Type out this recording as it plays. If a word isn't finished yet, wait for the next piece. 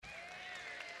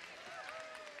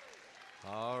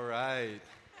All right.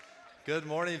 Good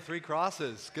morning, Three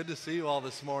Crosses. Good to see you all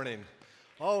this morning.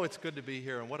 Oh, it's good to be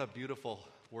here, and what a beautiful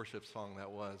worship song that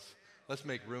was. Let's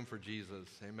make room for Jesus,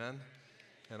 amen,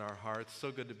 in our hearts.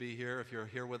 So good to be here. If you're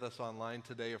here with us online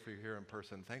today, or if you're here in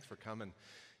person, thanks for coming.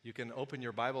 You can open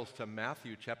your Bibles to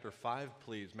Matthew chapter 5,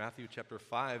 please. Matthew chapter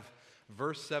 5,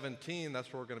 verse 17.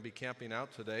 That's where we're going to be camping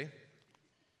out today.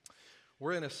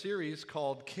 We're in a series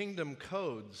called Kingdom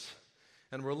Codes.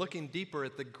 And we're looking deeper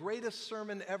at the greatest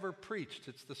sermon ever preached.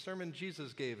 It's the sermon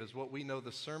Jesus gave, is what we know, the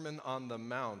Sermon on the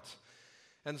Mount.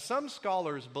 And some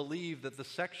scholars believe that the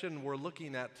section we're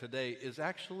looking at today is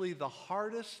actually the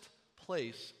hardest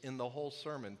place in the whole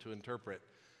sermon to interpret.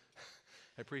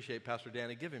 I appreciate Pastor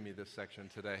Danny giving me this section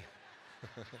today.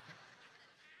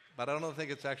 But I don't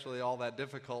think it's actually all that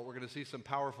difficult. We're going to see some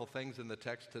powerful things in the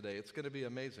text today. It's going to be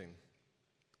amazing.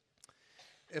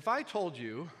 If I told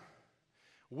you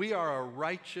we are a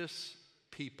righteous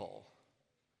people,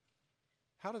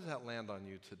 how does that land on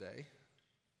you today?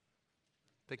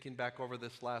 Thinking back over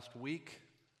this last week,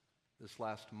 this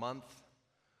last month,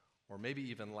 or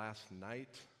maybe even last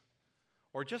night,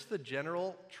 or just the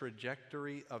general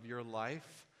trajectory of your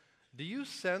life, do you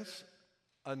sense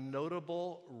a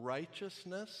notable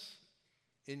righteousness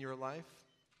in your life?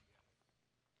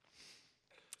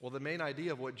 Well, the main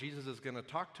idea of what Jesus is going to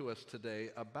talk to us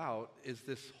today about is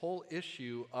this whole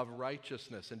issue of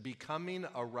righteousness and becoming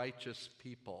a righteous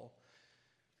people.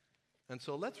 And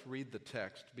so let's read the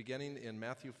text, beginning in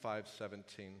Matthew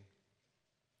 5:17.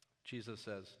 Jesus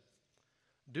says,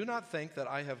 "Do not think that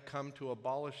I have come to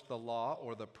abolish the law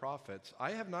or the prophets.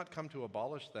 I have not come to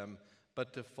abolish them,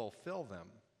 but to fulfill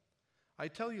them. I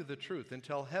tell you the truth,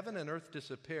 until heaven and earth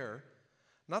disappear,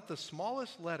 not the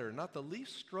smallest letter, not the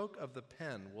least stroke of the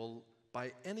pen will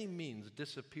by any means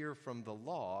disappear from the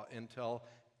law until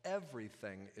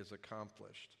everything is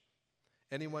accomplished.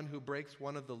 Anyone who breaks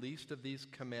one of the least of these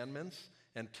commandments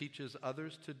and teaches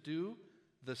others to do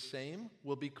the same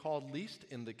will be called least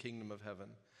in the kingdom of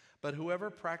heaven. But whoever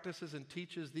practices and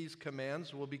teaches these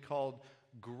commands will be called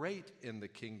great in the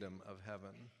kingdom of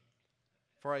heaven.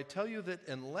 For I tell you that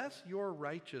unless your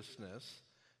righteousness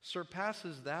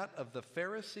surpasses that of the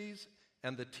Pharisees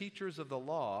and the teachers of the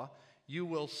law, you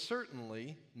will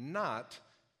certainly not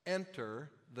enter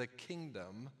the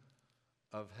kingdom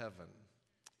of heaven."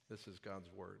 This is God's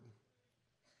word.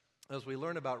 As we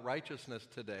learn about righteousness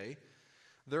today,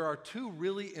 there are two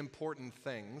really important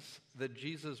things that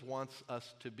Jesus wants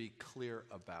us to be clear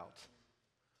about.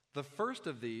 The first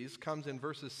of these comes in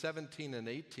verses 17 and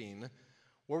 18,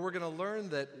 where we're going to learn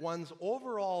that one's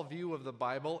overall view of the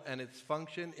Bible and its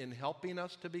function in helping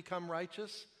us to become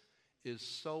righteous is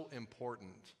so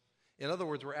important. In other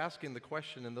words, we're asking the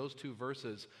question in those two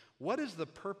verses, what is the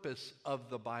purpose of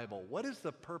the Bible? What is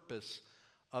the purpose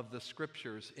of the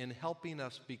Scriptures in helping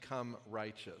us become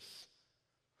righteous?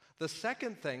 The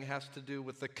second thing has to do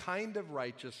with the kind of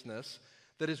righteousness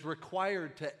that is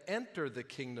required to enter the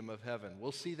kingdom of heaven.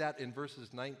 We'll see that in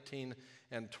verses 19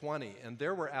 and 20. And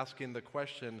there we're asking the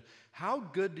question, how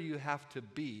good do you have to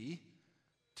be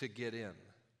to get in?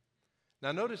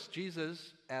 Now notice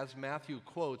Jesus, as Matthew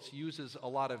quotes, uses a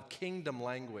lot of kingdom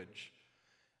language.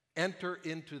 Enter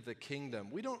into the kingdom.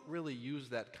 We don't really use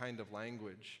that kind of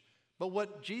language. But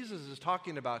what Jesus is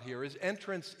talking about here is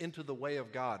entrance into the way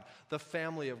of God, the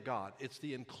family of God. It's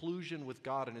the inclusion with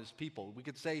God and His people. We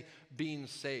could say being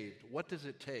saved. What does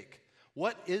it take?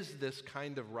 What is this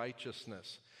kind of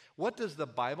righteousness? What does the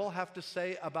Bible have to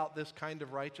say about this kind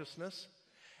of righteousness?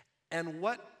 And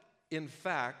what, in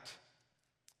fact,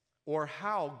 or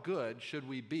how good should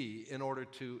we be in order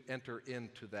to enter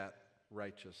into that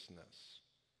righteousness?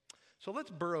 So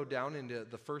let's burrow down into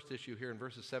the first issue here in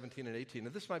verses 17 and 18.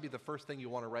 And this might be the first thing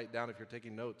you want to write down if you're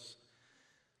taking notes.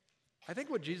 I think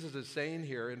what Jesus is saying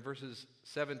here in verses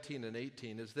 17 and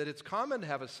 18 is that it's common to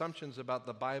have assumptions about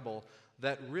the Bible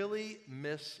that really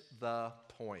miss the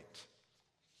point.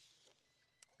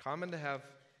 Common to have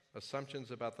assumptions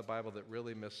about the Bible that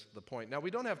really miss the point. Now, we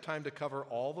don't have time to cover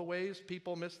all the ways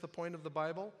people miss the point of the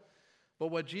Bible, but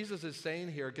what Jesus is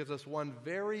saying here gives us one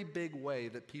very big way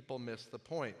that people miss the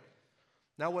point.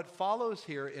 Now, what follows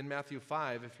here in Matthew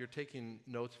 5, if you're taking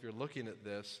notes, if you're looking at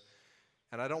this,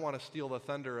 and I don't want to steal the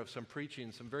thunder of some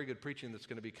preaching, some very good preaching that's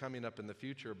going to be coming up in the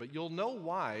future, but you'll know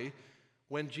why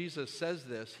when Jesus says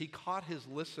this, He caught His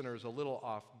listeners a little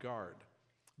off guard.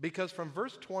 Because from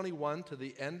verse 21 to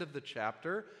the end of the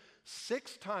chapter,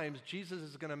 6 times Jesus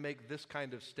is going to make this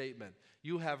kind of statement.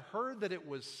 You have heard that it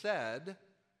was said,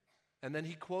 and then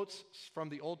He quotes from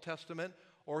the Old Testament,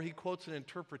 or He quotes an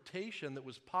interpretation that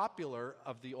was popular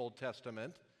of the Old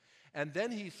Testament, and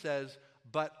then He says,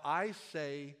 but I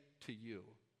say to you.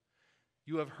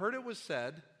 You have heard it was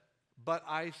said, but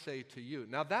I say to you.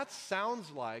 Now that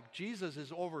sounds like Jesus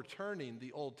is overturning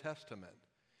the Old Testament.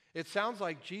 It sounds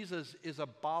like Jesus is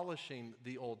abolishing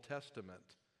the Old Testament.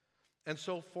 And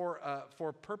so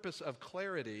for purpose of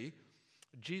clarity,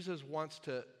 Jesus wants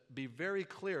to be very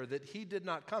clear that he did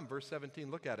not come. Verse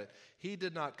 17, look at it. He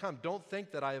did not come. Don't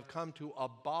think that I have come to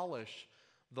abolish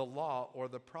the law or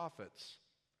the prophets.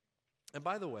 And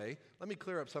by the way, let me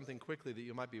clear up something quickly that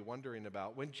you might be wondering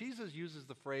about. When Jesus uses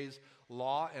the phrase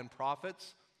law and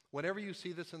prophets, whenever you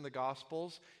see this in the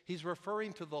Gospels, he's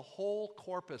referring to the whole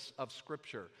corpus of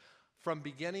Scripture, from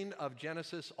beginning of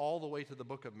Genesis all the way to the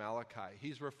book of Malachi.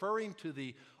 He's referring to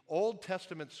the Old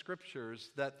Testament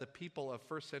Scriptures that the people of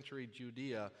first century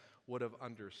Judea would have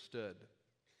understood.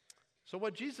 So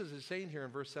what Jesus is saying here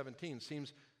in verse 17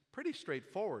 seems pretty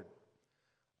straightforward.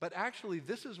 But actually,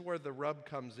 this is where the rub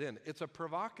comes in. It's a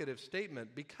provocative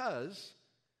statement because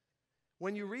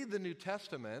when you read the New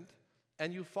Testament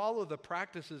and you follow the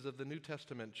practices of the New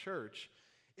Testament church,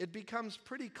 it becomes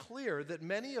pretty clear that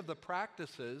many of the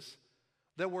practices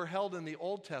that were held in the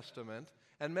Old Testament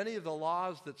and many of the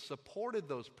laws that supported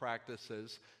those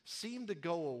practices seem to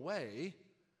go away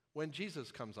when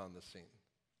Jesus comes on the scene.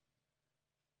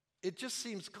 It just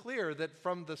seems clear that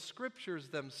from the Scriptures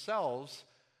themselves,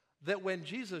 that when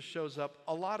Jesus shows up,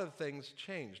 a lot of things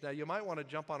change. Now, you might want to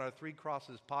jump on our Three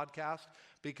Crosses podcast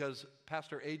because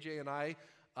Pastor AJ and I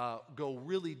go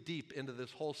really deep into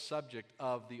this whole subject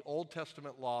of the Old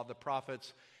Testament law, the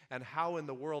prophets, and how in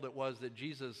the world it was that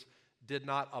Jesus did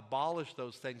not abolish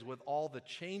those things with all the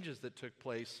changes that took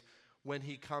place when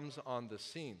he comes on the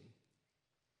scene.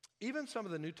 Even some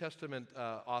of the New Testament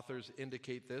authors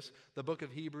indicate this. The book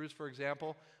of Hebrews, for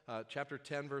example, chapter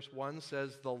 10, verse 1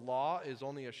 says, the law is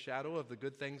only a shadow of the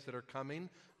good things that are coming,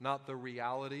 not the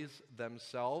realities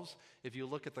themselves. If you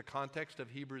look at the context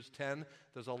of Hebrews 10,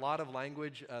 there's a lot of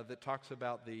language that talks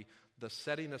about the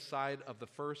setting aside of the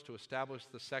first to establish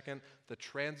the second, the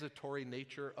transitory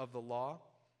nature of the law.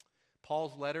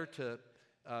 Paul's letter to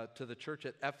the church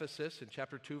at Ephesus in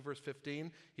chapter 2, verse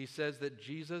 15, he says that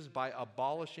Jesus, by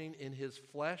abolishing in his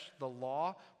flesh the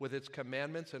law with its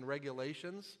commandments and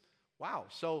regulations. Wow.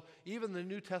 So even the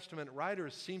New Testament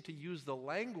writers seem to use the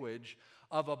language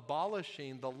of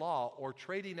abolishing the law or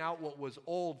trading out what was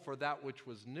old for that which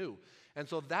was new. And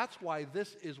so that's why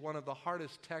this is one of the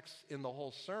hardest texts in the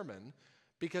whole sermon,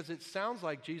 because it sounds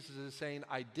like Jesus is saying,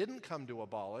 I didn't come to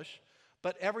abolish,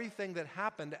 but everything that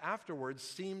happened afterwards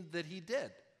seemed that he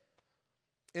did.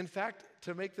 In fact,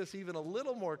 to make this even a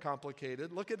little more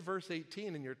complicated, look at verse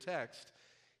 18 in your text.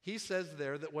 He says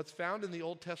there that what's found in the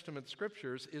Old Testament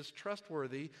Scriptures is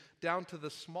trustworthy down to the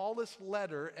smallest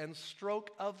letter and stroke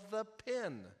of the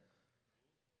pen.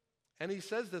 And he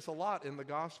says this a lot in the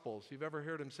Gospels. You've ever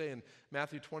heard him say in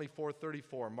Matthew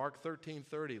 24:34, Mark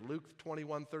 13:30, Luke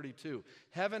 21:32,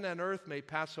 heaven and earth may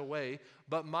pass away,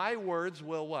 but my words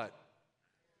will what?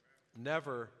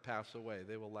 Never pass away.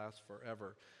 They will last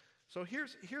forever. So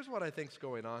here's what I think's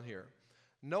going on here.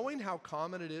 Knowing how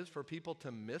common it is for people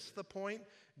to miss the point,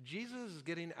 Jesus is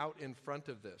getting out in front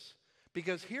of this.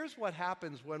 Because here's what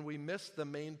happens when we miss the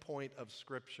main point of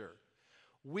Scripture.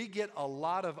 We get a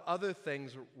lot of other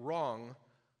things wrong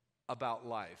about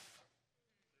life.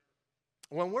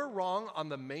 When we're wrong on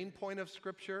the main point of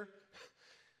Scripture,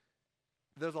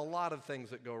 there's a lot of things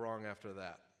that go wrong after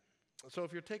that. So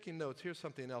if you're taking notes, here's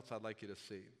something else I'd like you to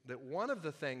see. That one of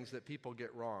the things that people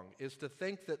get wrong is to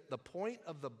think that the point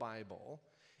of the Bible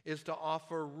is to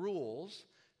offer rules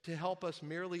to help us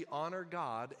merely honor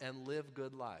God and live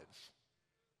good lives.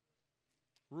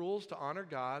 Rules to honor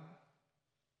God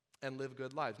and live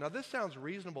good lives. Now this sounds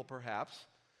reasonable perhaps.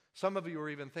 Some of you are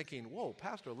even thinking, whoa,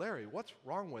 Pastor Larry, what's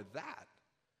wrong with that?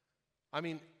 I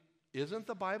mean, isn't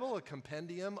the Bible a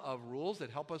compendium of rules that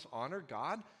help us honor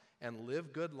God and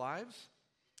live good lives?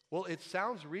 Well, it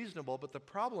sounds reasonable, but the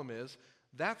problem is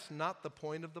that's not the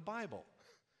point of the Bible.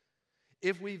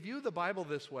 If we view the Bible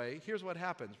this way, here's what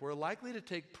happens. We're likely to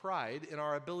take pride in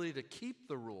our ability to keep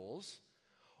the rules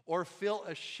or feel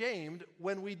ashamed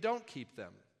when we don't keep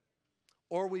them.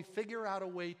 Or we figure out a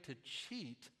way to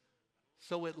cheat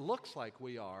so it looks like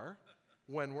we are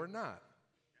when we're not.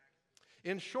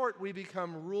 In short, we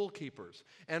become rule keepers.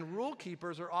 And rule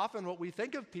keepers are often what we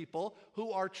think of people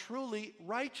who are truly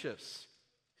righteous,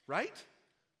 right?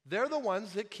 They're the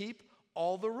ones that keep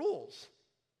all the rules.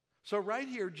 So right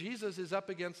here, Jesus is up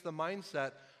against the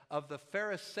mindset of the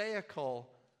Pharisaical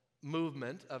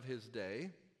movement of his day.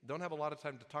 Don't have a lot of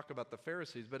time to talk about the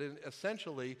Pharisees, but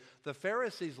essentially, the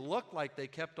Pharisees looked like they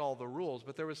kept all the rules,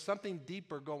 but there was something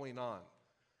deeper going on.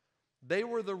 They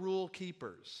were the rule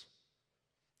keepers.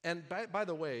 And by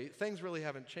the way, things really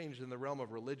haven't changed in the realm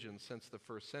of religion since the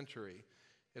first century.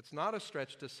 It's not a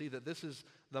stretch to see that this is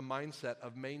the mindset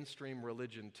of mainstream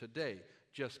religion today.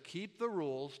 Just keep the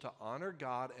rules to honor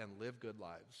God and live good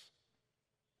lives.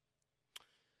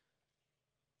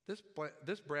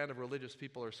 This brand of religious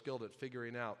people are skilled at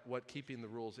figuring out what keeping the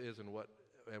rules is and what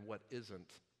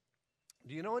isn't.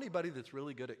 Do you know anybody that's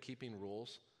really good at keeping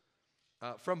rules?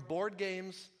 From board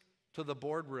games to the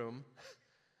boardroom,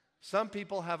 some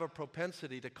people have a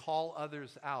propensity to call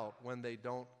others out when they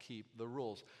don't keep the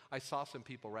rules. I saw some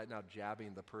people right now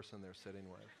jabbing the person they're sitting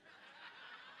with.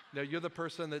 Now, you're the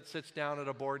person that sits down at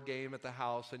a board game at the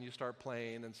house and you start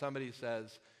playing, and somebody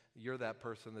says, you're that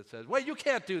person that says, wait, you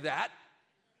can't do that.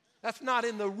 That's not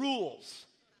in the rules.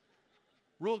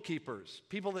 Rule keepers,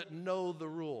 people that know the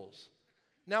rules.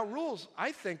 Now, rules,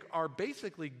 I think, are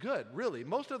basically good, really.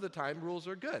 Most of the time, rules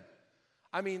are good.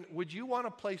 I mean, would you want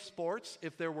to play sports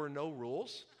if there were no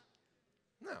rules?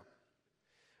 No.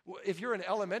 If you're an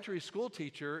elementary school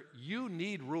teacher, you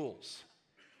need rules.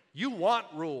 You want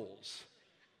rules.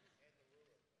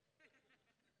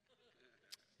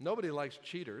 Nobody likes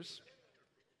cheaters.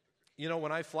 You know,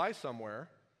 when I fly somewhere,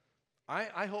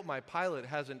 I hope my pilot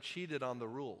hasn't cheated on the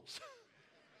rules.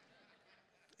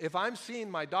 If I'm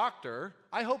seeing my doctor,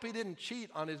 I hope he didn't cheat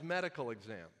on his medical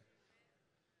exam.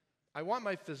 I want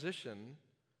my physician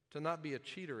to not be a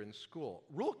cheater in school.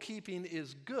 Rule keeping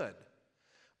is good,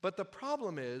 but the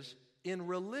problem is, in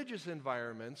religious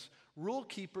environments, rule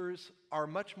keepers are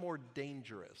much more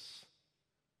dangerous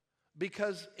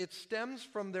because it stems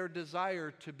from their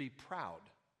desire to be proud.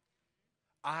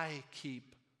 I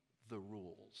keep the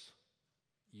rules.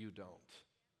 You don't.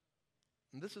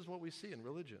 And this is what we see in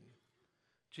religion.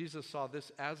 Jesus saw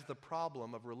this as the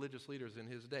problem of religious leaders in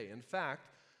his day. In fact,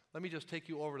 let me just take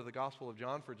you over to the Gospel of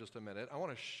John for just a minute. I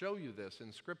want to show you this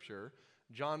in Scripture.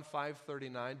 John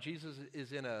 5:39. Jesus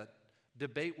is in a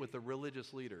debate with the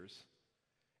religious leaders.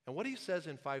 And what he says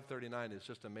in 5:39 is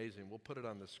just amazing. We'll put it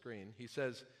on the screen. He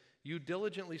says, "You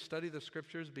diligently study the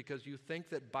Scriptures because you think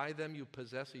that by them you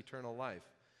possess eternal life.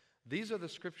 These are the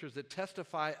Scriptures that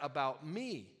testify about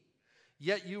me,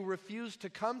 yet you refuse to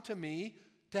come to me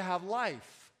to have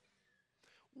life."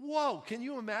 Whoa, can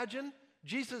you imagine?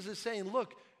 Jesus is saying,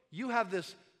 look, you have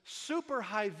this super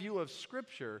high view of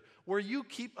Scripture where you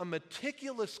keep a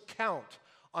meticulous count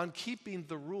on keeping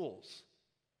the rules.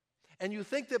 And you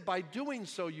think that by doing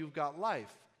so, you've got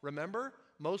life. Remember,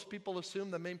 most people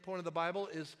assume the main point of the Bible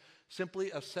is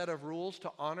simply a set of rules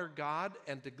to honor God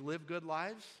and to live good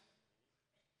lives.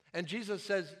 And Jesus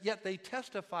says, yet they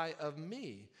testify of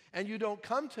me, and you don't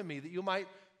come to me that you might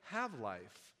have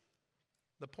life.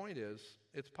 The point is,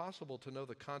 it's possible to know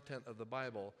the content of the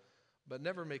Bible, but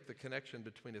never make the connection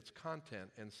between its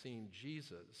content and seeing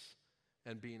Jesus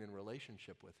and being in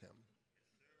relationship with him.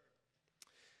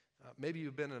 Maybe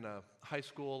you've been in a high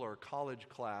school or college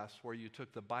class where you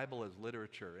took the Bible as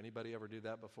literature. Anybody ever do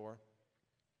that before?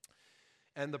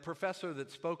 And the professor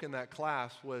that spoke in that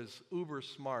class was uber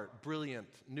smart, brilliant,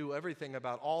 knew everything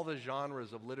about all the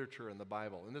genres of literature in the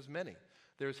Bible. And there's many.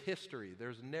 There's history,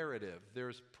 there's narrative,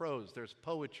 there's prose, there's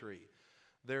poetry,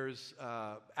 there's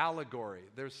allegory,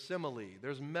 there's simile,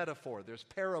 there's metaphor, there's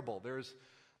parable, there's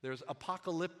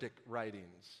apocalyptic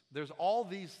writings. There's all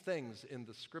these things in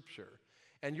the Scripture.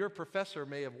 And your professor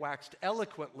may have waxed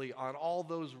eloquently on all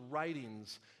those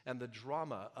writings and the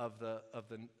drama of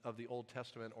the Old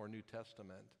Testament or New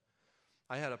Testament.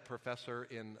 I had a professor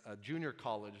in a junior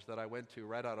college that I went to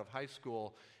right out of high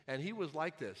school, and he was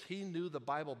like this. He knew the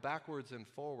Bible backwards and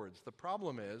forwards. The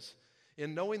problem is,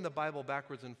 in knowing the Bible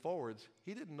backwards and forwards,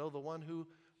 he didn't know the one who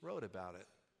wrote about it,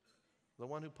 the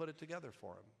one who put it together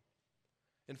for him.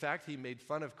 In fact, he made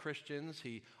fun of Christians.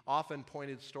 He often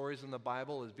pointed stories in the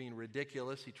Bible as being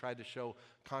ridiculous. He tried to show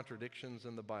contradictions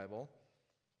in the Bible.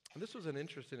 And this was an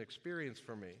interesting experience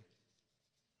for me.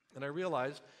 And I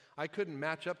realized I couldn't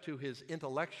match up to his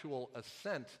intellectual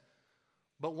assent.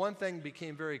 But one thing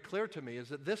became very clear to me is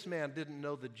that this man didn't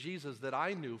know the Jesus that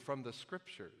I knew from the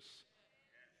Scriptures.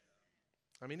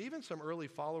 I mean, even some early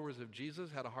followers of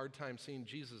Jesus had a hard time seeing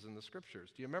Jesus in the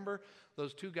Scriptures. Do you remember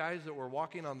those two guys that were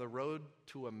walking on the road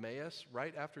to Emmaus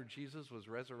right after Jesus was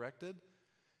resurrected?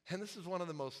 And this is one of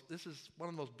the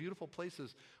most beautiful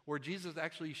places where Jesus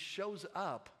actually shows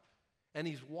up and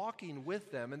he's walking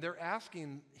with them, and they're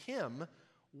asking him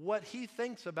what he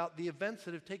thinks about the events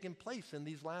that have taken place in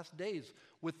these last days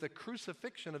with the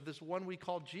crucifixion of this one we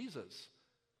call Jesus.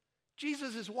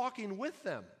 Jesus is walking with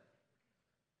them.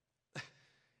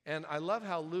 And I love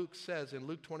how Luke says in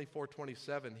Luke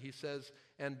 24:27, he says,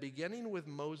 "And beginning with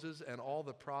Moses and all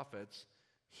the prophets,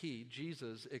 he,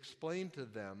 Jesus, explained to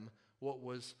them what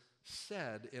was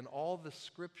said in all the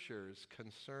scriptures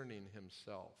concerning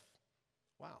himself.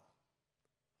 Wow.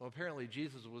 Well, apparently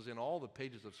Jesus was in all the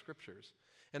pages of scriptures.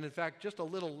 And in fact, just a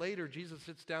little later, Jesus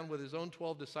sits down with his own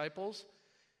 12 disciples,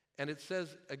 and it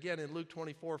says again in Luke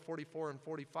 24, 44, and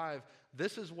 45,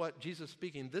 this is what Jesus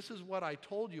speaking, this is what I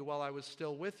told you while I was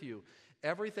still with you.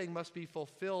 Everything must be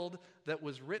fulfilled that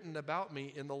was written about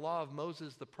me in the law of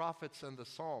Moses, the prophets, and the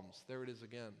Psalms. There it is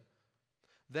again.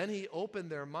 Then he opened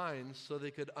their minds so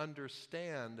they could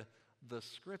understand the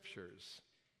scriptures.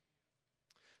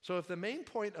 So if the main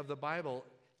point of the Bible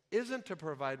isn't to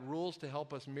provide rules to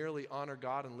help us merely honor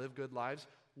God and live good lives,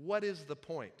 what is the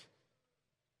point?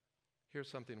 Here's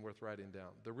something worth writing down.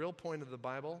 The real point of the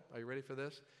Bible, are you ready for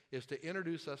this? Is to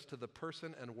introduce us to the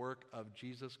person and work of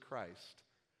Jesus Christ,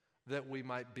 that we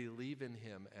might believe in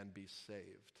him and be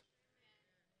saved.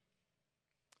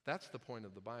 That's the point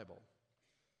of the Bible.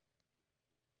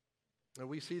 And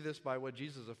we see this by what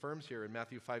Jesus affirms here in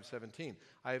Matthew 5:17.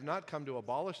 I have not come to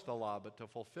abolish the law, but to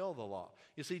fulfill the law.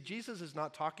 You see, Jesus is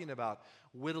not talking about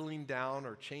whittling down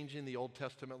or changing the Old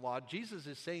Testament law. Jesus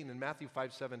is saying in Matthew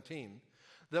 5:17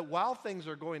 that while things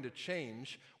are going to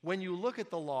change, when you look at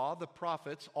the law, the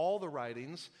prophets, all the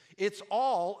writings, it's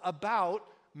all about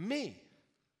me.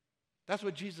 That's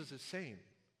what Jesus is saying.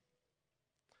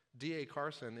 D.A.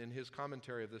 Carson, in his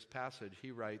commentary of this passage,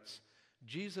 he writes,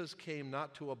 Jesus came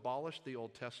not to abolish the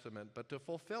Old Testament, but to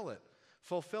fulfill it.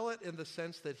 Fulfill it in the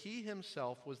sense that he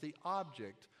himself was the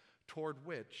object toward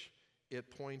which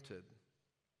it pointed.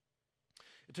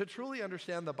 To truly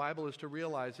understand the Bible is to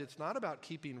realize it's not about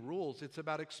keeping rules, it's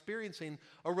about experiencing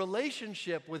a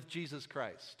relationship with Jesus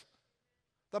Christ.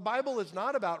 The Bible is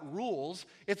not about rules,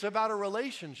 it's about a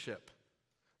relationship.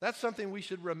 That's something we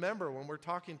should remember when we're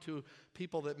talking to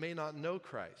people that may not know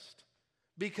Christ.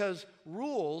 Because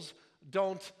rules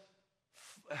don't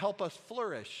help us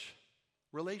flourish.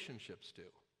 Relationships do.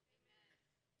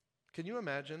 Can you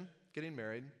imagine getting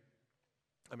married?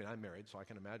 I mean, I'm married, so I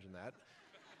can imagine that.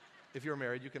 If you're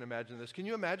married, you can imagine this. Can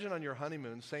you imagine on your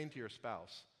honeymoon saying to your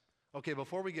spouse, okay,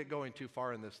 before we get going too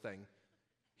far in this thing,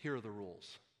 here are the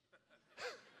rules.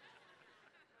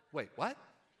 Wait, what?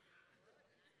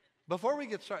 Before we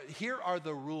get started, here are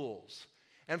the rules.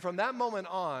 And from that moment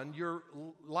on, your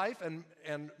life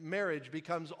and marriage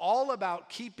becomes all about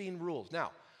keeping rules.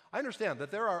 Now, I understand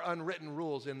that there are unwritten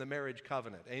rules in the marriage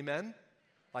covenant. Amen?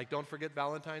 Like don't forget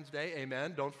Valentine's Day.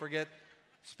 Amen? Don't forget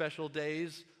special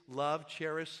days, love,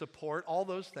 cherish, support, all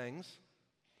those things.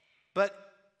 But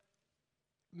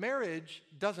marriage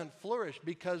doesn't flourish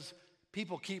because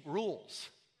people keep rules.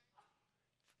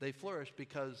 They flourish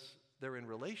because they're in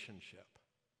relationship.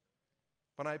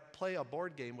 When I play a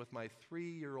board game with my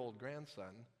 3-year-old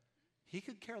grandson, he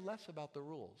could care less about the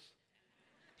rules.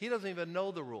 He doesn't even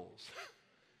know the rules.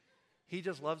 He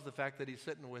just loves the fact that he's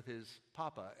sitting with his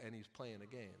papa and he's playing a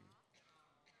game.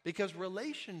 Because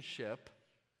relationship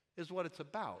is what it's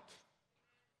about.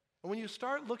 And when you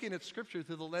start looking at Scripture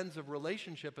through the lens of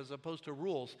relationship as opposed to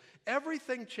rules,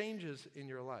 everything changes in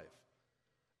your life.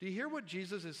 Do you hear what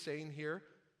Jesus is saying here?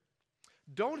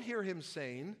 Don't hear him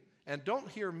saying, and don't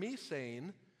hear me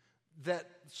saying that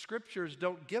scriptures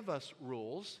don't give us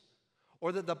rules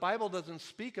or that the Bible doesn't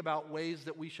speak about ways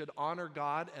that we should honor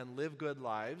God and live good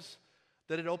lives,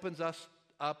 that it opens us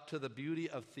up to the beauty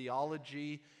of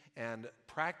theology and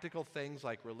practical things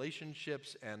like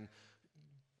relationships and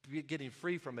getting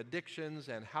free from addictions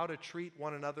and how to treat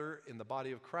one another in the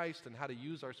body of Christ and how to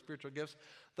use our spiritual gifts.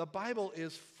 The Bible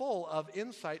is full of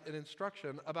insight and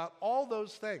instruction about all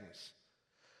those things.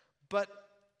 But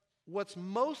what's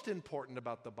most important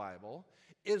about the Bible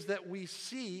is that we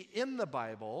see in the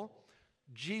Bible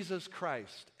Jesus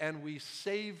Christ and we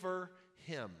savor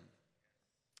him.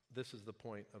 This is the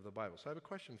point of the Bible. So I have a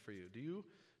question for you. Do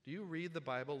you read the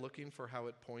Bible looking for how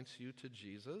it points you to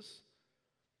Jesus?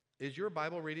 Is your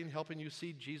Bible reading helping you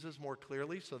see Jesus more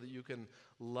clearly so that you can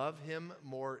love him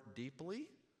more deeply?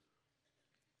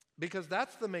 Because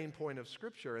that's the main point of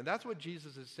Scripture, and that's what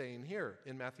Jesus is saying here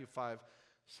in Matthew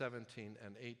 5:17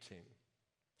 and 18.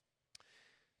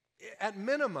 At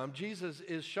minimum, Jesus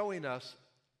is showing us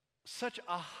such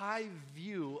a high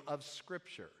view of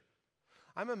Scripture.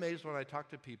 I'm amazed when I talk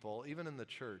to people, even in the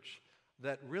church,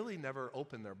 that really never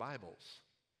open their Bibles.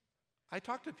 I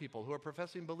talk to people who are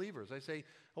professing believers. I say,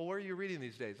 well, where are you reading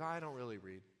these days? I don't really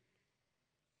read.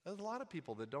 There's a lot of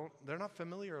people that they're not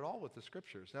familiar at all with the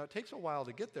Scriptures. Now, it takes a while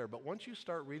to get there, but once you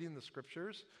start reading the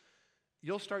Scriptures,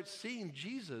 you'll start seeing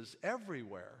Jesus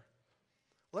everywhere.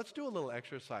 Let's do a little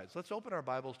exercise. Let's open our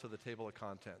Bibles to the table of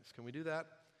contents. Can we do that?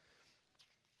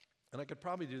 And I could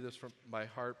probably do this from my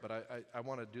heart, but I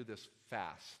want to do this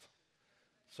fast.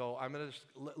 So I'm going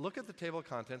to look at the table of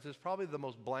contents. It's probably the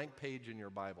most blank page in your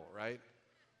Bible, right?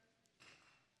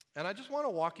 And I just want to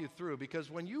walk you through, because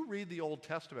when you read the Old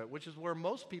Testament, which is where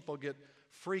most people get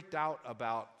freaked out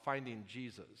about finding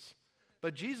Jesus,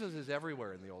 but Jesus is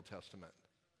everywhere in the Old Testament.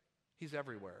 He's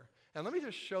everywhere. And let me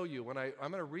just show you,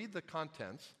 I'm going to read the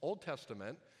contents, Old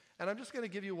Testament, and I'm just going to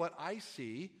give you what I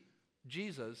see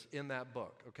Jesus in that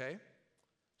book, okay?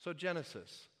 So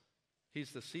Genesis,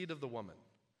 he's the seed of the woman.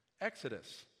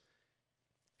 Exodus,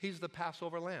 he's the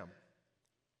Passover lamb.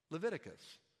 Leviticus,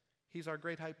 he's our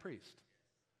great high priest.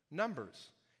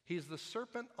 Numbers, he's the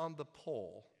serpent on the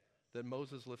pole that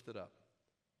Moses lifted up.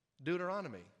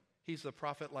 Deuteronomy, he's the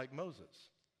prophet like Moses.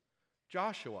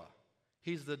 Joshua,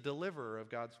 he's the deliverer of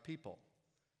God's people.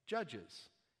 Judges,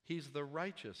 he's the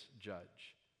righteous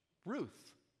judge.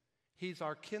 Ruth, he's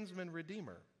our kinsman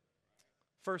redeemer.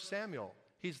 1 Samuel,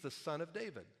 he's the son of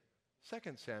David.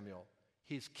 2 Samuel,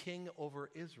 he's king over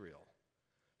Israel.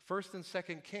 1 and 2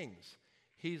 Kings,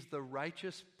 he's the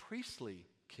righteous priestly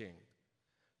king.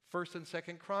 1 and 2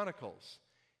 Chronicles,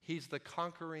 he's the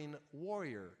conquering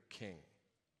warrior king.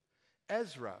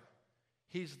 Ezra,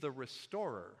 he's the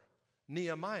restorer.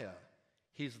 Nehemiah,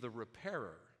 he's the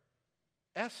repairer.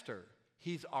 Esther,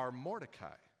 he's our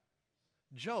Mordecai.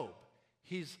 Job,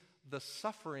 he's the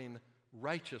suffering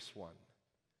righteous one.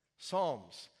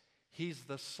 Psalms, he's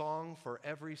the song for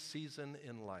every season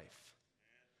in life.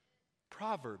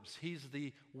 Proverbs, he's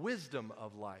the wisdom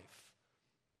of life.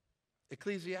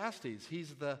 Ecclesiastes,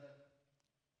 he's the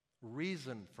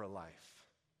reason for life.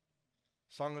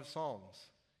 Song of Songs,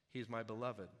 he's my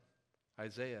beloved.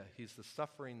 Isaiah, he's the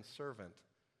suffering servant.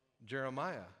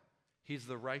 Jeremiah, he's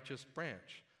the righteous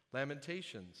branch.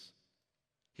 Lamentations,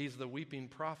 he's the weeping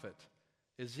prophet.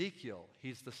 Ezekiel,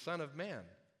 he's the Son of Man.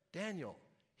 Daniel,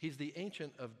 he's the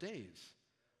Ancient of Days.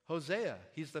 Hosea,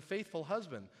 he's the faithful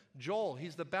husband. Joel,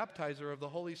 he's the baptizer of the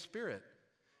Holy Spirit.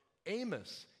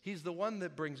 Amos, he's the one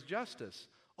that brings justice.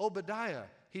 Obadiah,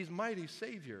 he's mighty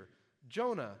Savior.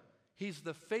 Jonah, he's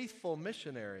the faithful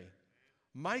missionary.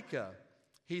 Micah,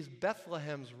 he's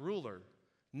Bethlehem's ruler.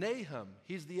 Nahum,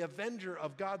 he's the avenger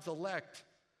of God's elect.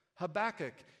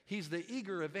 Habakkuk, he's the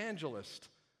eager evangelist.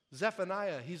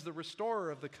 Zephaniah, he's the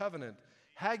restorer of the covenant.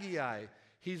 Haggai,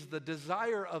 he's the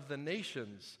desire of the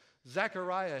nations.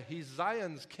 Zechariah, he's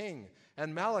Zion's king.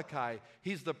 And Malachi,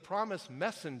 he's the promised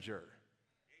messenger.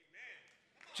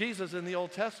 Amen. Jesus in the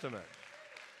Old Testament.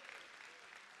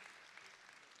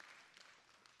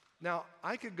 Now,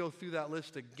 I could go through that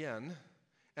list again,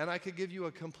 and I could give you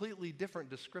a completely different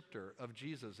descriptor of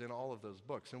Jesus in all of those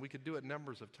books, and we could do it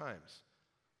numbers of times.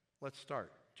 Let's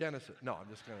start. Genesis. No, I'm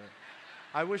just going to...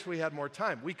 I wish we had more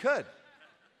time. We could.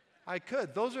 I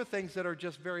could. Those are things that are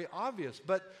just very obvious,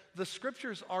 but the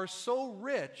scriptures are so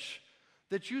rich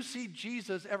that you see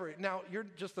Jesus every... Now, you're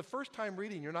just the first time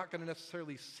reading, you're not going to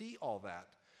necessarily see all that.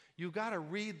 You've got to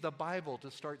read the Bible to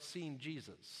start seeing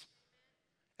Jesus.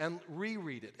 And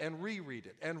reread it, and reread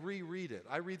it, and reread it.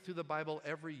 I read through the Bible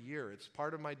every year. It's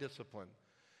part of my discipline.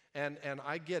 And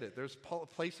I get it. There's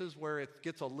places where it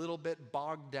gets a little bit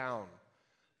bogged down.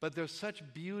 But there's such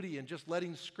beauty in just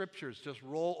letting scriptures just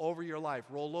roll over your life,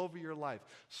 roll over your life.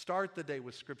 Start the day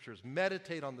with scriptures.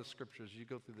 Meditate on the scriptures as you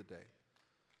go through the day.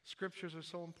 Scriptures are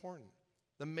so important.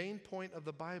 The main point of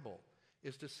the Bible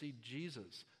is to see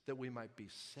Jesus that we might be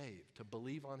saved, to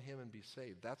believe on him and be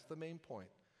saved. That's the main point.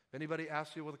 If anybody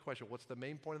asks you with a question, what's the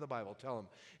main point of the Bible? Tell them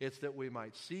it's that we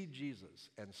might see Jesus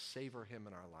and savor him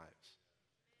in our lives.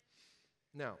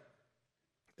 Now,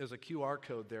 there's a QR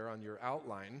code there on your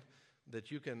outline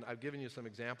that you can, I've given you some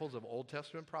examples of Old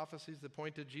Testament prophecies that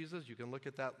point to Jesus. You can look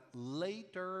at that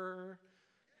later.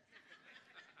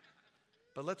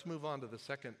 But let's move on to the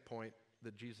second point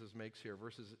that Jesus makes here,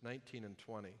 verses 19 and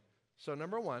 20. So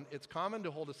number one, it's common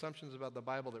to hold assumptions about the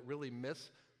Bible that really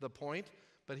miss the point.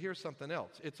 But here's something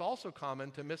else. It's also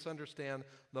common to misunderstand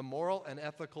the moral and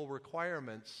ethical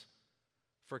requirements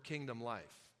for kingdom life.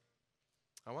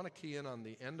 I want to key in on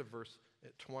the end of verse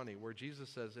 20, where Jesus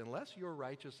says, unless your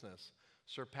righteousness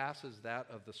surpasses that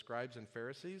of the scribes and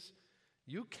Pharisees,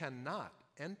 you cannot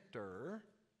enter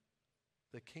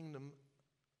the kingdom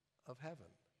of heaven.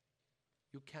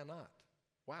 You cannot.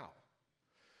 Wow.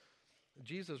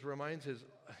 Jesus reminds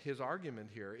his argument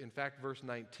here. In fact, verse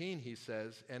 19, he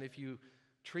says, and if you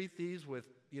treat these with,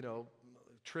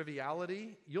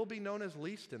 triviality, you'll be known as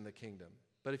least in the kingdom.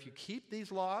 But if you keep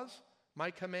these laws, my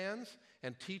commands,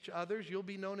 and teach others, you'll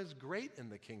be known as great in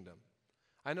the kingdom.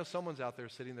 I know someone's out there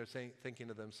sitting there thinking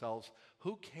to themselves,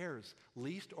 who cares,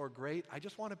 least or great? I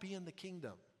just want to be in the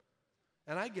kingdom.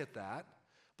 And I get that.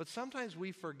 But sometimes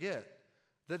we forget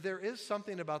that there is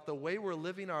something about the way we're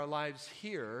living our lives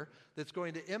here that's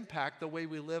going to impact the way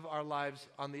we live our lives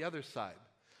on the other side.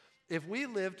 If we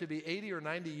live to be 80 or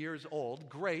 90 years old,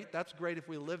 great, that's great if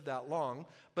we live that long,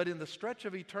 but in the stretch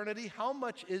of eternity, how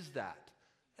much is that?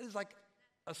 That is like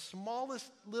a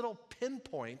smallest little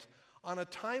pinpoint on a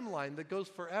timeline that goes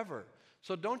forever.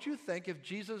 So don't you think if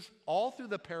Jesus, all through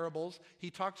the parables, he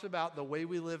talks about the way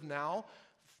we live now,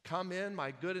 come in,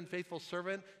 my good and faithful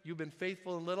servant, you've been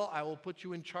faithful in little, I will put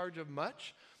you in charge of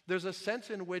much. There's a sense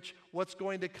in which what's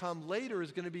going to come later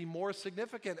is going to be more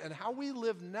significant, and how we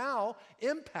live now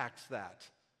impacts that.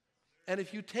 And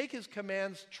if you take his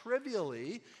commands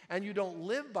trivially and you don't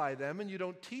live by them and you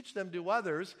don't teach them to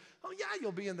others, oh yeah,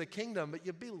 you'll be in the kingdom, but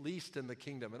you'll be least in the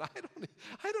kingdom. And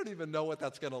I don't even know what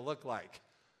that's going to look like.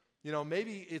 You know,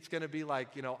 maybe it's going to be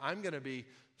like, you know, I'm going to be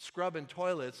scrubbing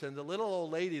toilets, and the little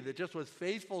old lady that just was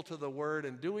faithful to the word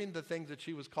and doing the things that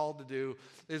she was called to do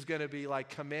is going to be like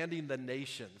commanding the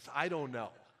nations. I don't know.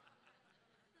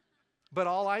 But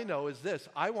all I know is this: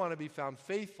 I want to be found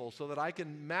faithful so that I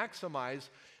can maximize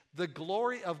the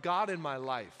glory of God in my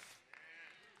life,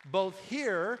 both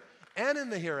here and in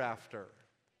the hereafter.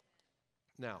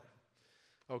 Now,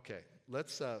 okay,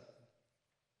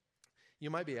 you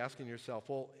might be asking yourself,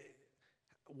 well,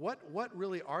 what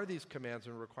really are these commands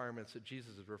and requirements that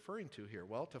Jesus is referring to here?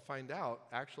 Well, to find out,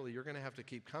 actually, you're going to have to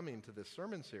keep coming to this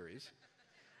sermon series,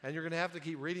 and you're going to have to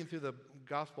keep reading through the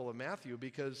Gospel of Matthew,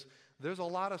 because there's a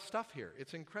lot of stuff here.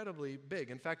 It's incredibly big.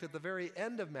 In fact, at the very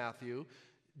end of Matthew,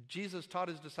 Jesus taught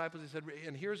his disciples, he said,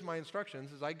 and here's my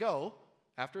instructions, as I go,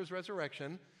 after his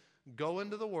resurrection, go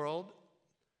into the world,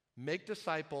 make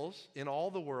disciples in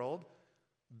all the world,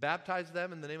 baptize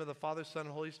them in the name of the Father, Son,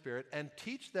 and Holy Spirit, and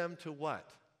teach them to what?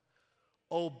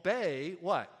 Obey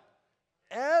what?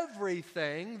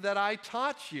 Everything that I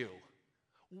taught you.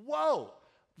 Whoa!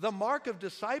 The mark of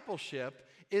discipleship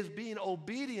is being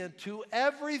obedient to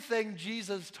everything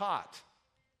Jesus taught.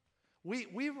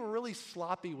 We were really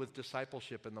sloppy with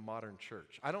discipleship in the modern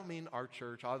church. I don't mean our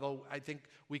church, although I think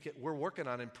we're working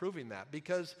on improving that,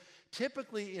 because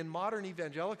typically in modern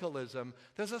evangelicalism,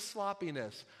 there's a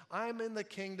sloppiness. I'm in the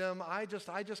kingdom. I just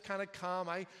kind of come.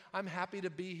 I'm happy to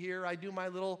be here. I do my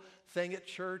little thing at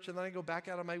church, and then I go back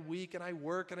out of my week and I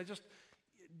work, and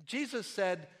Jesus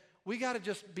said, we got to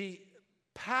just be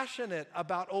passionate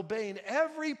about obeying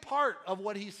every part of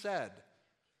what he said.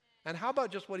 And how about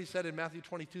just what he said in Matthew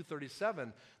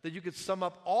 22:37, that you could sum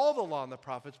up all the law and the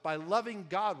prophets by loving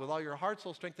God with all your heart,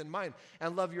 soul, strength, and mind,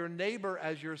 and love your neighbor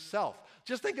as yourself.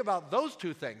 Just think about those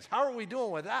two things. How are we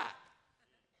doing with that?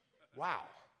 Wow.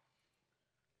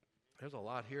 There's a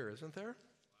lot here, isn't there?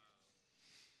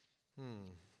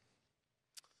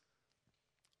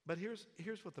 But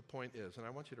here's what the point is, and I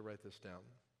want you to write this down.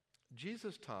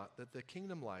 Jesus taught that the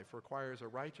kingdom life requires a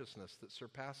righteousness that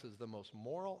surpasses the most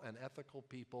moral and ethical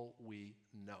people we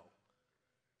know.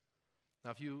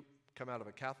 Now, if you come out of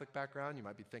a Catholic background, you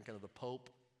might be thinking of the Pope,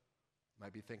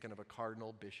 might be thinking of a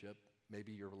cardinal, bishop,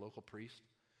 maybe your local priest.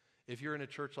 If you're in a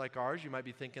church like ours, you might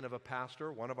be thinking of a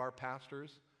pastor, one of our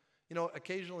pastors. You know,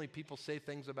 occasionally people say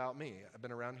things about me. I've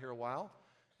been around here a while,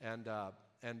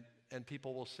 and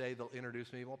people will say, they'll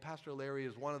introduce me, well, Pastor Larry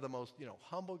is one of the most,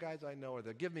 humble guys I know, or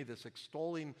they'll give me this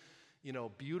extolling,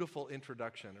 beautiful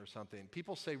introduction or something.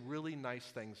 People say really nice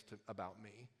things about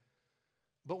me.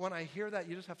 But when I hear that,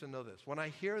 you just have to know this. When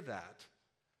I hear that,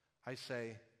 I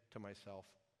say to myself,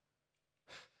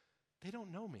 they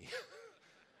don't know me.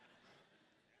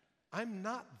 I'm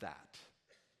not that.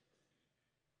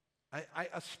 I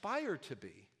aspire to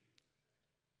be,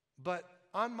 but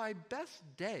on my best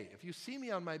day, if you see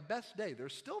me on my best day,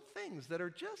 there's still things that are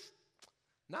just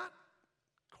not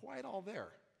quite all there.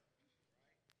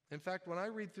 In fact, when I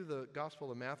read through the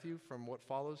Gospel of Matthew from what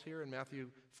follows here in Matthew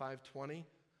 5:20,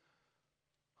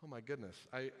 oh my goodness,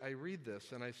 I read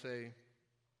this and I say,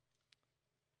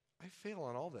 I fail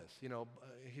on all this.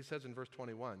 He says in verse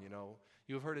 21,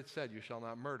 you have heard it said, you shall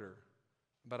not murder.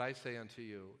 But I say unto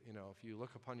you, if you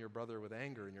look upon your brother with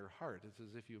anger in your heart, it's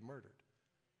as if you've murdered.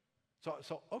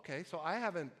 So I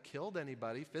haven't killed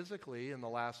anybody physically in the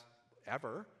last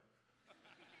ever.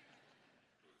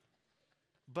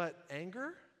 But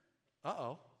anger?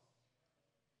 Uh-oh.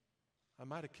 I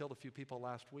might have killed a few people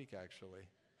last week, actually.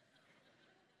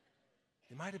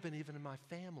 It might have been even in my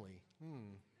family.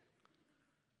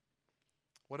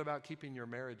 What about keeping your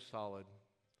marriage solid?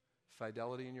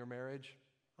 Fidelity in your marriage?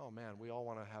 Oh man, we all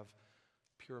want to have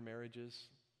pure marriages.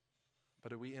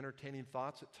 But are we entertaining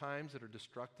thoughts at times that are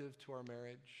destructive to our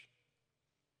marriage?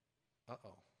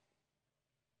 Uh-oh.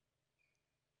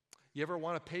 You ever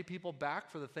want to pay people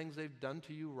back for the things they've done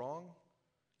to you wrong?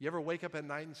 You ever wake up at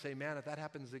night and say, man, if that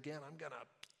happens again, I'm going to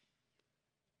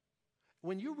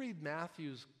when you read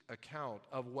Matthew's account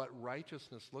of what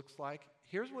righteousness looks like,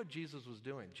 here's what Jesus was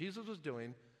doing.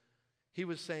 He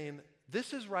was saying,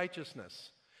 this is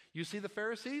righteousness. You see the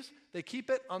Pharisees? They keep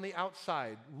it on the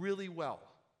outside really well.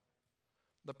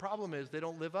 The problem is they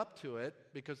don't live up to it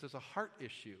because there's a heart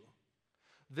issue.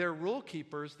 They're rule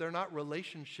keepers, they're not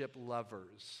relationship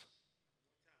lovers.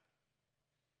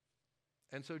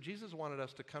 And so Jesus wanted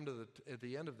us to come to at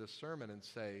the end of this sermon and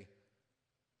say,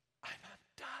 I'm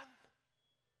undone.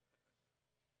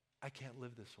 I can't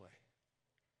live this way.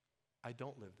 I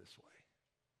don't live this way.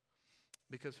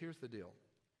 Because here's the deal.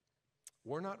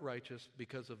 We're not righteous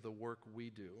because of the work we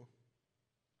do.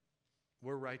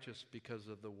 We're righteous because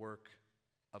of the work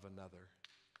of another.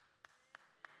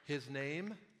 His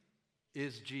name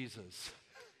is Jesus.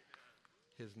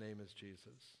 His name is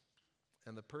Jesus.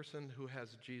 And the person who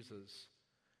has Jesus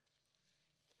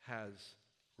has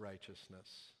righteousness.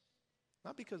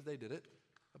 Not because they did it,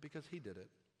 but because he did it.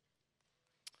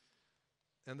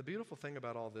 And the beautiful thing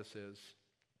about all this is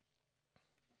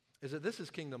that this is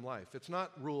kingdom life. It's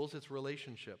not rules, it's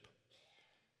relationship.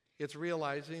 It's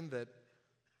realizing that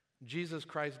Jesus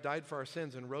Christ died for our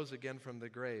sins and rose again from the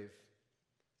grave.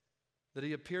 That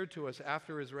he appeared to us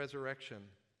after his resurrection.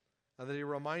 And that he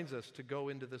reminds us to go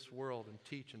into this world and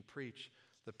teach and preach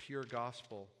the pure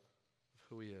gospel of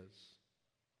who he is.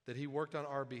 That he worked on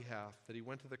our behalf. That he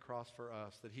went to the cross for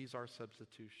us. That he's our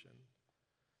substitution.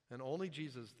 And only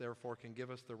Jesus, therefore, can give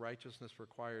us the righteousness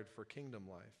required for kingdom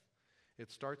life. It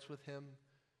starts with him,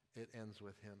 it ends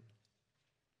with him.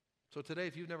 So today,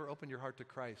 if you've never opened your heart to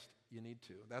Christ, you need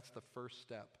to. That's the first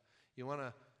step. You want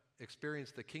to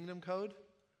experience the kingdom code?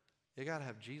 You got to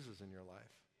have Jesus in your life,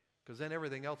 because then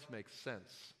everything else makes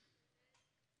sense.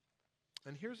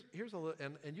 And here's a little,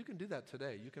 and you can do that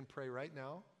today. You can pray right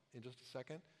now in just a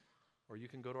second, or you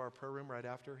can go to our prayer room right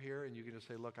after here, and you can just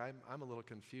say, look, I'm a little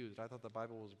confused. I thought the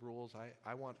Bible was rules.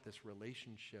 I want this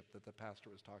relationship that the pastor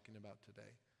was talking about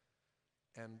today.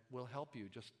 And we'll help you.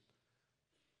 Just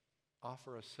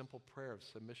offer a simple prayer of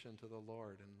submission to the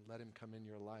Lord and let him come in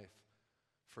your life,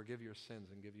 forgive your sins,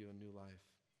 and give you a new life.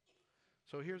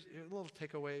 So here's a little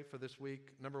takeaway for this week.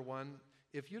 Number one,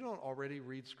 if you don't already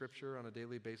read Scripture on a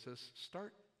daily basis,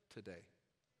 start today.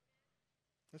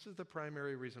 This is the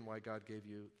primary reason why God gave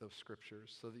you those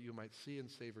Scriptures, so that you might see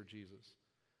and savor Jesus.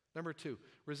 Number two,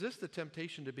 resist the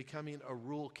temptation to becoming a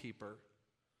rule keeper.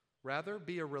 Rather,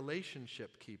 be a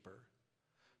relationship keeper.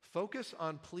 Focus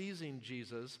on pleasing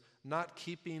Jesus, not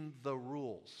keeping the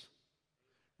rules.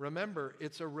 Remember,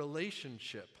 it's a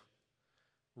relationship.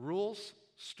 Rules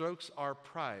strokes our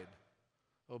pride.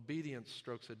 Obedience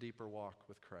strokes a deeper walk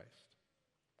with Christ.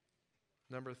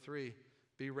 Number three,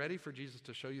 be ready for Jesus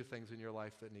to show you things in your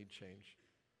life that need change.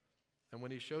 And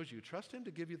when he shows you, trust him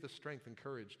to give you the strength and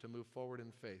courage to move forward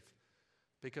in faith,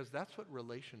 because that's what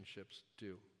relationships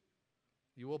do.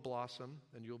 You will blossom,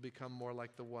 and you'll become more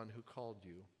like the one who called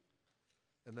you.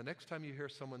 And the next time you hear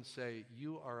someone say,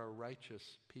 you are a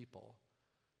righteous people,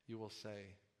 you will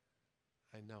say,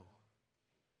 I know,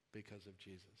 because of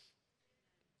Jesus.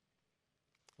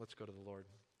 Let's go to the Lord.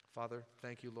 Father,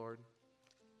 thank you, Lord.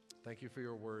 Thank you for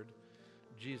your word.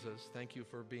 Jesus, thank you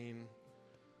for being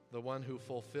the one who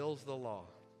fulfills the law.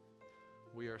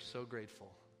 We are so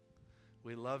grateful.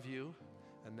 We love you,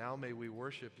 and now may we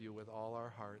worship you with all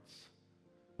our hearts.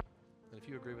 And if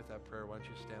you agree with that prayer, why don't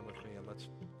you stand with me and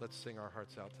let's sing our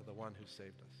hearts out to the one who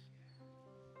saved us.